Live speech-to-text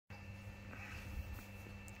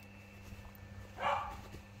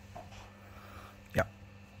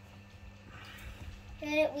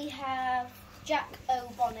Here we have Jack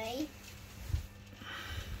O'Bonnie.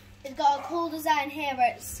 It's got a cool design here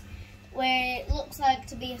where it looks like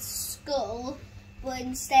to be a skull, but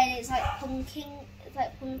instead it's like pumpkin. It's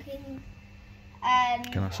like pumpkin.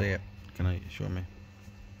 And can I see it? Can I show me?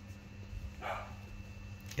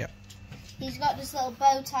 Yep. He's got this little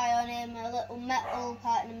bow tie on him, a little metal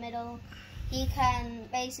part in the middle. He can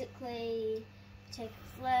basically take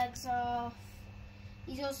his legs off.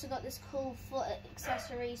 He's also got this cool foot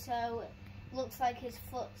accessory, so it looks like his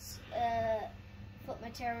foot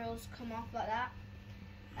materials come off like that.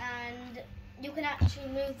 And you can actually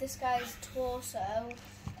move this guy's torso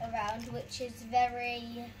around, which is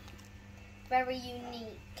very, very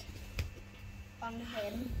unique on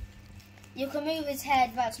him. You can move his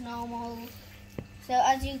head, that's normal. So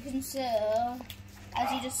as you just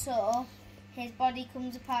saw, his body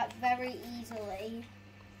comes apart very easily.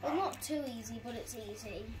 Well, not too easy, but it's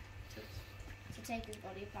easy to take his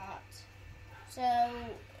body apart. So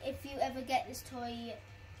if you ever get this toy,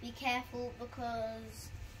 be careful because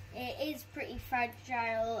it is pretty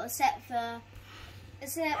fragile, except for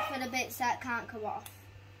the bits that can't come off.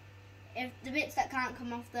 If the bits that can't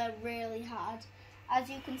come off, they're really hard. As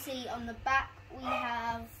you can see on the back, we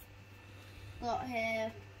have got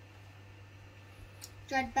here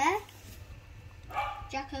Dreadbear,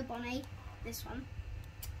 Jack O'Bonnie, this one,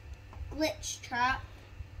 Glitch Trap.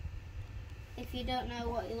 If you don't know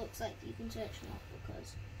what he looks like, you can search him up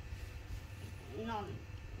because none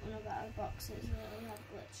of our boxes really have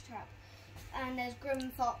Glitch Trap. And there's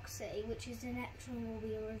Grim Foxy, which is the next one we'll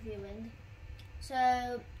be reviewing.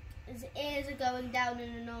 So his ears are going down in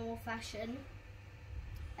a normal fashion,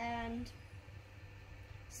 and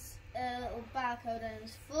a little barcode on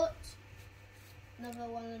his foot,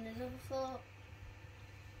 another one on his other foot.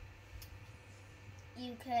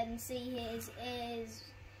 You can see his ears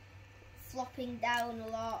flopping down a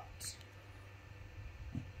lot.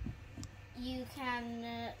 You can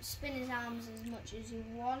spin his arms as much as you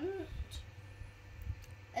want,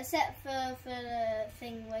 except for the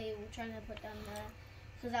thing where you were trying to put down there,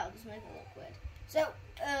 because that will just make it look weird. So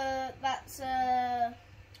that's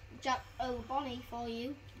Jack O'Bonnie for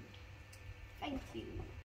you. Thank you.